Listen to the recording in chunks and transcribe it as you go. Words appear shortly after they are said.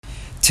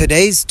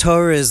Today's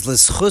Torah is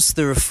L'schus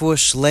the Refuah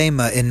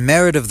Shlema, in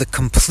merit of the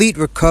complete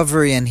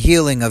recovery and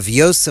healing of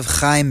Yosef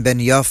Chaim ben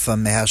Yafa.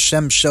 May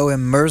Hashem show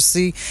him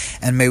mercy,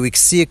 and may we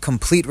see a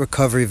complete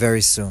recovery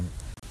very soon.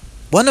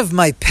 One of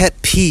my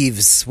pet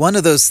peeves, one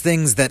of those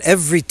things that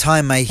every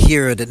time I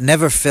hear it, it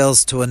never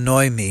fails to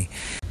annoy me.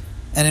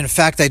 And in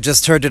fact, I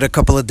just heard it a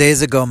couple of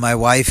days ago. My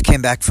wife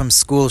came back from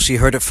school. She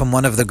heard it from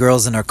one of the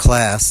girls in her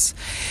class.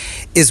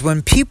 Is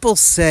when people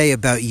say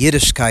about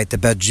Yiddishkeit,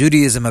 about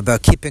Judaism,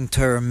 about keeping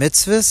Torah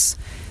mitzvahs,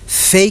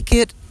 fake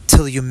it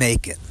till you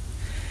make it.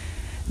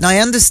 Now, I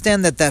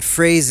understand that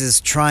phrase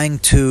is trying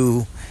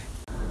to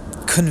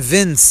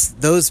convince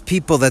those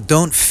people that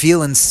don't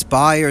feel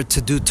inspired to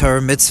do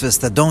Torah mitzvahs,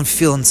 that don't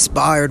feel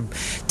inspired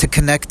to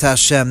connect to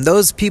Hashem,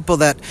 those people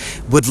that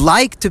would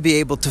like to be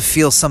able to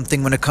feel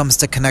something when it comes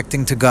to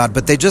connecting to God,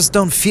 but they just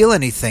don't feel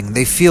anything.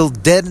 They feel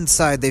dead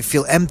inside, they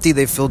feel empty,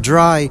 they feel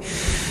dry.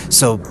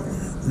 So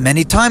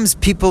many times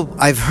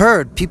I've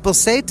heard people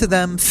say to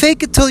them,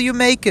 fake it till you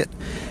make it.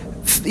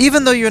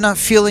 Even though you're not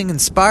feeling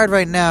inspired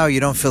right now, you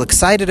don't feel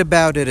excited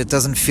about it, it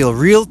doesn't feel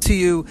real to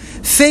you,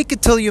 fake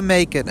it till you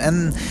make it.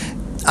 And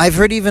I've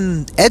heard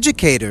even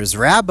educators,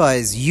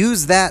 rabbis,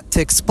 use that to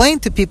explain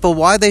to people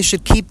why they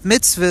should keep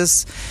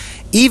mitzvahs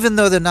even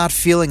though they're not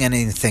feeling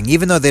anything,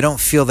 even though they don't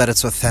feel that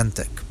it's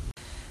authentic.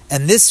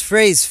 And this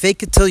phrase,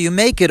 fake it till you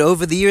make it,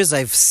 over the years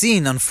I've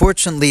seen,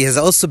 unfortunately, has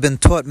also been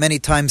taught many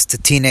times to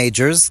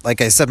teenagers. Like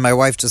I said, my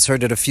wife just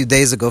heard it a few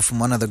days ago from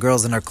one of the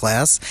girls in her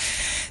class.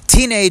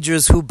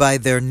 Teenagers who, by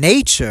their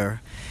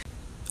nature,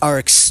 are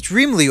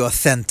extremely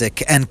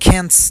authentic and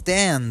can't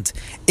stand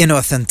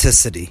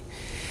inauthenticity.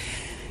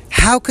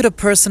 How could a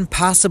person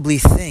possibly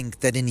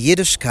think that in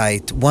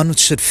Yiddishkeit one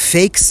should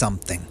fake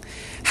something?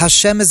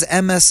 Hashem is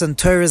emes and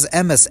Torah is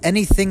emes.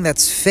 Anything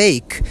that's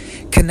fake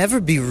can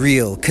never be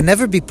real, can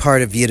never be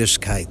part of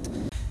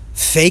Yiddishkeit.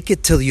 Fake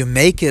it till you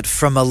make it.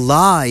 From a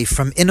lie,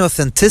 from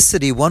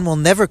inauthenticity, one will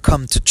never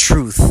come to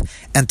truth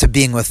and to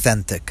being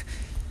authentic.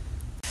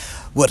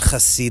 What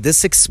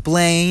Chassidus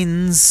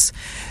explains,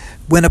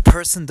 when a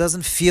person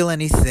doesn't feel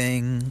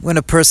anything, when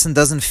a person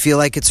doesn't feel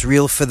like it's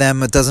real for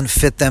them, it doesn't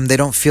fit them, they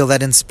don't feel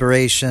that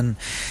inspiration.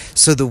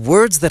 So the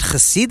words that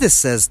Chassidus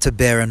says to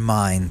bear in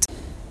mind,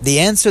 the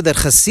answer that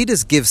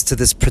Chassidus gives to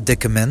this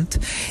predicament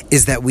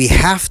is that we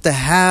have to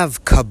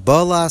have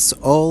Kabbalas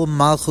Ol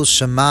Malchus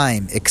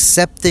Shamayim,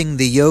 accepting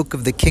the yoke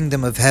of the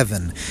kingdom of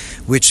heaven,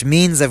 which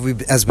means that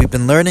as we've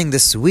been learning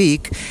this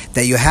week,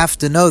 that you have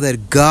to know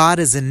that God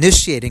is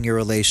initiating your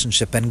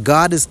relationship and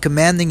God is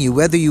commanding you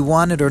whether you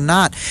want it or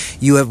not.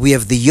 We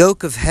have the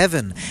yoke of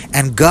heaven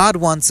and God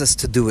wants us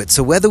to do it.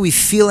 So whether we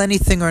feel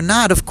anything or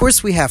not, of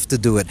course we have to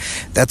do it.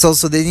 That's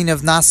also the meaning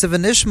of Nasiv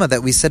and Nishma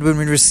that we said when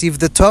we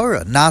received the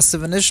Torah.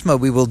 Nasiv and Nishma,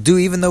 we will do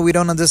even though we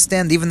don't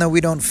understand, even though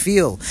we don't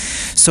feel.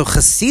 So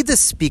Chassidus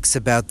speaks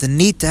about the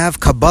need to have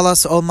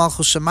Kabbalas Ol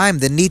Malchus Shamayim,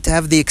 the need to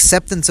have the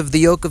acceptance of the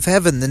yoke of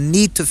heaven, the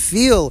need to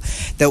feel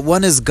that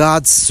one is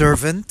God's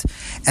servant,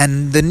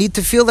 and the need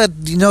to feel that,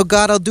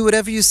 God, I'll do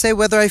whatever you say,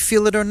 whether I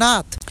feel it or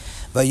not.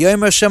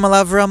 Vayomer Hashem al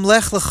Avram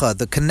lech lecha.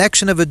 The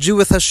connection of a Jew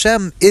with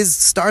Hashem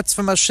starts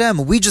from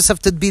Hashem. We just have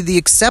to be the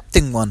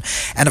accepting one.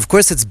 And of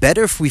course it's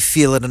better if we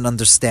feel it and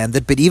understand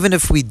it, but even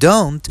if we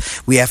don't,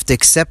 we have to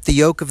accept the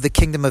yoke of the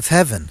kingdom of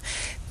heaven.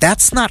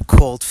 That's not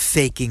called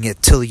faking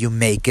it till you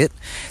make it.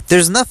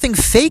 There's nothing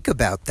fake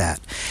about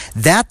that.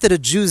 That a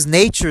Jew's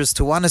nature is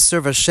to want to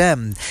serve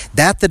Hashem,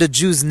 that a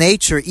Jew's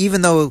nature,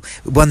 even though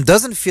one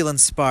doesn't feel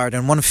inspired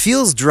and one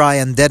feels dry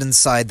and dead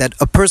inside, that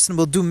a person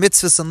will do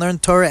mitzvahs and learn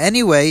Torah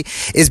anyway,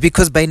 is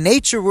because by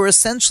nature we're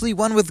essentially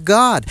one with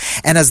God.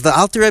 And as the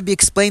Alter Rebbe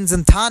explains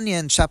in Tanya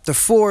in chapter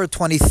 4,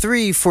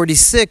 23,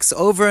 46,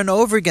 over and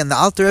over again, the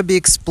Alter Rebbe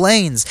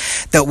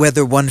explains that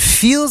whether one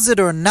feels it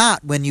or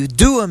not, when you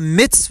do a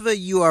mitzvah,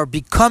 you are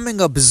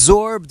becoming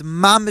absorbed,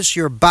 mamish,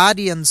 your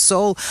body and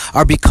soul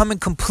are becoming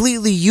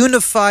completely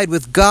unified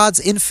with God's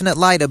infinite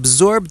light,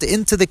 absorbed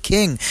into the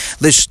King.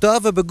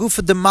 Lishtava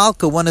begufa de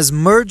Malka, one is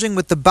merging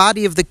with the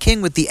body of the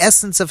King, with the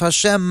essence of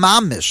Hashem,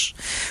 mamish,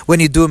 when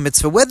you do a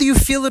mitzvah. Whether you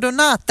feel it or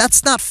not,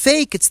 that's not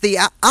fake. It's the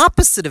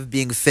opposite of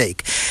being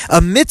fake.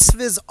 A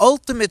mitzvah is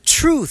ultimate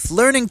truth.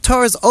 Learning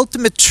Torah is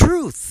ultimate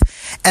truth.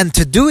 And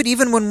to do it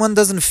even when one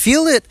doesn't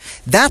feel it,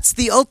 that's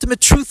the ultimate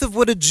truth of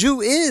what a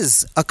Jew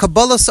is. A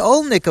Kabbalas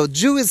Olnik, a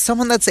Jew is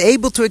someone that's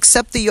able to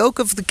accept the yoke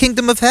of the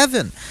kingdom of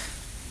heaven.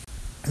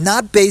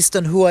 Not based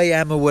on who I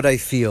am or what I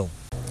feel.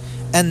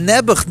 And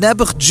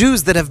Nebuch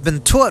Jews that have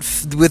been taught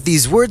with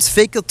these words,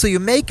 fake it till you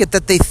make it,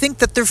 that they think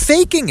that they're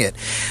faking it.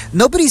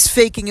 Nobody's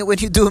faking it when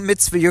you do a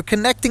mitzvah. You're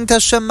connecting to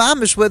Hashem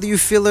mamish whether you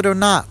feel it or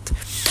not.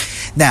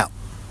 Now,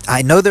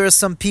 I know there are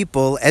some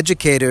people,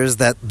 educators,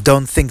 that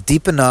don't think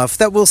deep enough,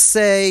 that will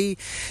say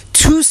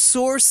two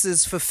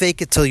sources for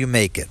fake it till you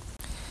make it.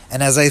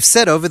 And as I've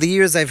said over the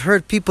years, I've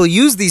heard people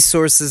use these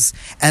sources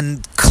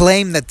and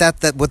claim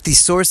that what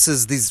these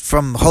sources, these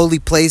from holy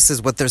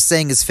places, what they're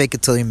saying is fake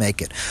it till you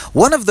make it.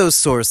 One of those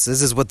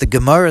sources is what the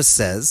Gemara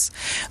says: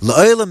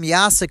 "L'olam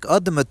yasik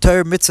adam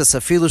atar mitzvahs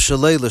afilu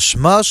shalei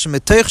lishma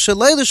shemitoich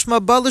shalei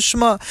lishma ba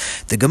lishma."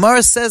 The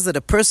Gemara says that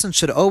a person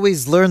should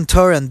always learn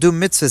Torah and do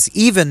mitzvahs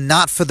even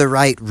not for the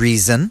right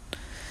reason.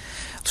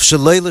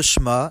 Shalei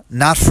lishma,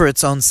 not for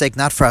its own sake,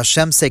 not for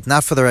Hashem's sake,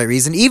 not for the right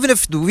reason. Even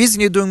if the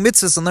reason you're doing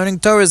mitzvahs and learning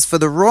Torah is for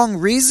the wrong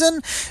reason,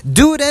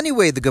 do it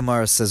anyway, the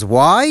Gemara says.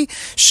 Why?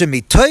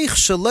 Shemitoich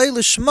shalei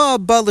lishma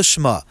ba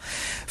lishma.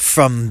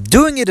 From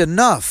doing it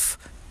enough,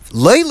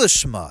 lei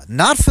lishma,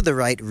 not for the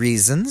right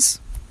reasons,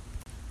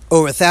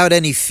 or without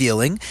any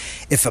feeling,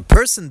 if a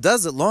person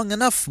does it long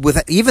enough,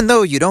 even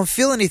though you don't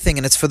feel anything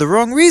and it's for the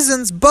wrong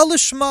reasons,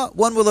 balishma,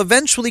 one will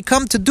eventually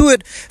come to do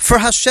it for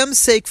Hashem's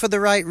sake, for the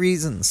right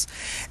reasons.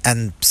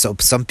 And so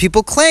some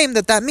people claim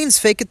that means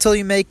fake it till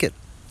you make it.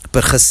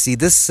 But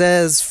Chassidus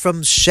says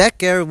from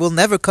sheker will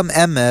never come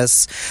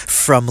emes,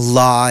 from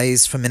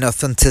lies, from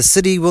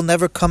inauthenticity will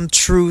never come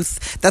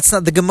truth. That's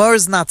not, the Gemara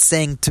is not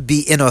saying to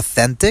be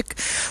inauthentic.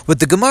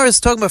 What the Gemara is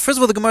talking about, first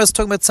of all, the Gemara is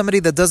talking about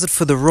somebody that does it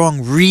for the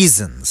wrong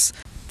reasons.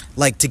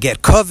 Like to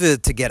get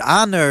covet, to get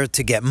honor,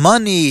 to get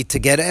money,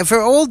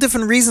 for all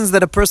different reasons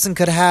that a person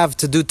could have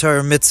to do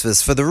Torah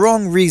mitzvahs, for the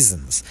wrong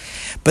reasons.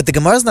 But the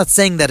Gemara is not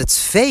saying that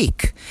it's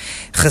fake.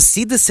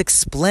 Chassidus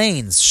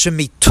explains,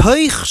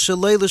 Shemitoich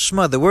shalei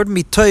lishma, the word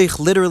mitoich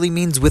literally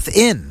means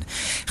within.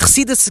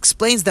 Chassidus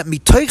explains that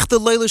mitoich the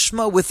lei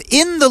lishma,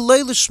 within the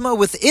lei lishma,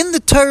 within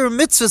the Torah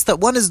mitzvahs that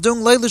one is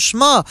doing lei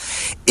lishma,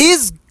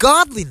 is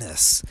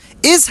godliness,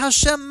 is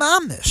Hashem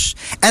mamish.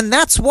 And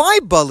that's why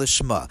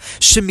balishma.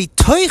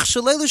 Shemitoich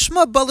shalei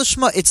lishma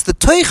balishma. It's the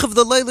toich of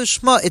the lei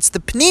lishma. It's the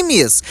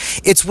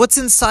pnimius. It's what's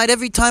inside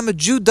every time a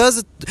Jew does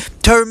it.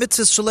 Torah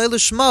mitzvahs shalei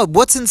lishma.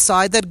 What's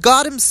inside that?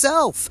 God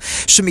Himself.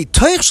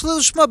 Shemitoich shalei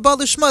lishma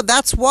balishma.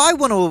 That's why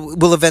one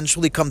will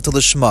eventually come to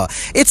lishma.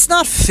 It's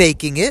not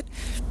faking it.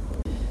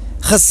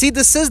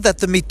 Chassidus says that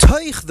the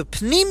mitoich, the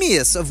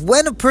pnimius of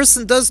when a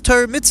person does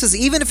Torah mitzvahs,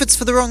 even if it's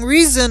for the wrong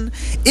reason,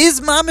 is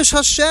mamish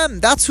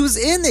Hashem. That's who's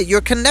in it. You're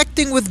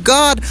connecting with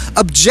God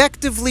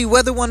objectively,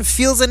 whether one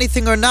feels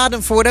anything or not,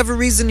 and for whatever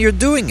reason you're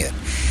doing it.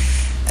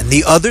 And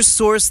the other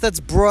source that's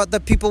brought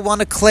that people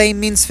want to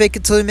claim means fake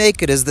it till you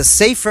make it is the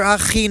Sefer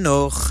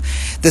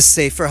HaChinuch. The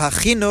Sefer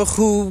HaChinuch,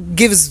 who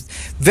gives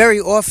very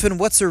often,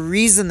 what's a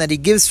reason that he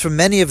gives for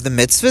many of the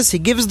mitzvahs? He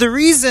gives the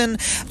reason,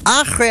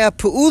 Achrei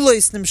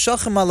ha'pu'ulos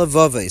nimshachim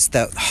halavavos,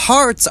 that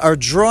hearts are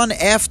drawn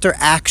after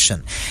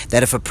action.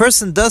 That if a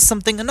person does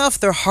something enough,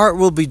 their heart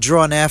will be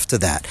drawn after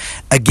that.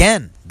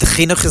 Again, the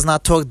chinuch is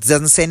not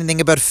doesn't say anything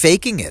about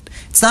faking it.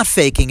 It's not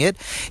faking it.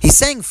 He's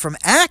saying from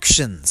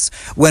actions,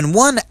 when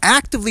one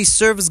actively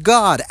serves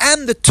God,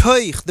 and the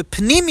toich, the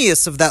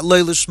pnimius of that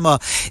lei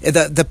lishma,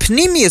 the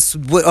pnimius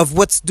of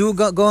what's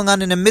going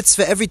on in a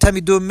mitzvah, every time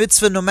you do a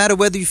mitzvah, no matter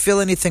whether you feel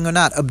anything or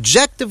not,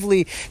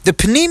 objectively, the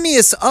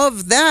pnimius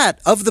of that,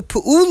 of the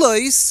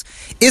pu'ulos,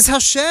 is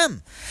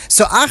Hashem.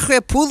 So achrei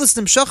pu'ulos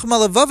nimshachim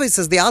halavavos,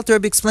 as the Alter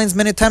Rebbe explains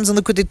many times in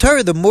the Likutei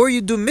Torah, the more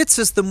you do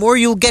mitzvahs, the more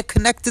you'll get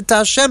connected to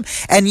Hashem,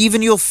 and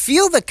even you'll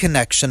feel the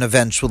connection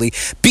eventually,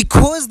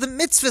 because the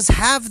mitzvahs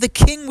have the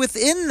king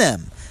within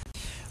them.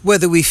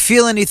 Whether we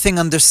feel anything,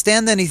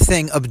 understand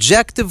anything,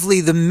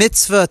 objectively the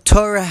mitzvah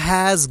Torah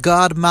has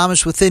God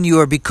mamish within you,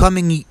 are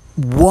becoming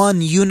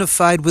one,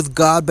 unified with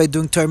God by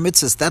doing Torah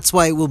mitzvahs. That's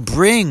why it will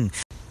bring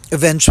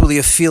eventually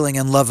a feeling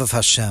and love of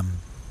Hashem.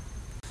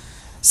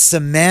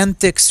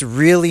 Semantics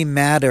really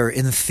matter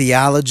in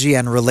theology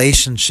and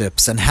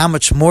relationships, and how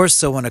much more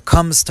so when it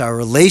comes to our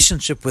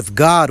relationship with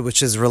God,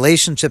 which is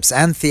relationships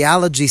and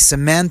theology.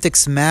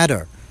 Semantics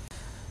matter.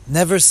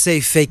 Never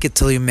say fake it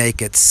till you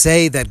make it.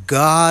 Say that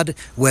God,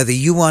 whether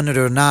you want it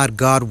or not,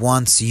 God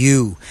wants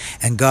you,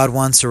 and God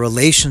wants a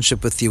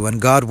relationship with you, and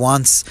God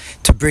wants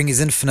to bring His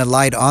infinite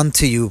light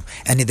onto you,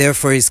 and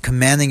therefore He's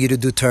commanding you to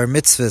do Torah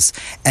mitzvahs,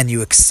 and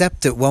you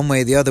accept it one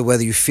way or the other,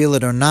 whether you feel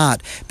it or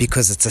not,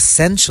 because it's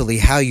essentially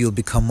how you'll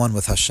become one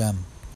with Hashem.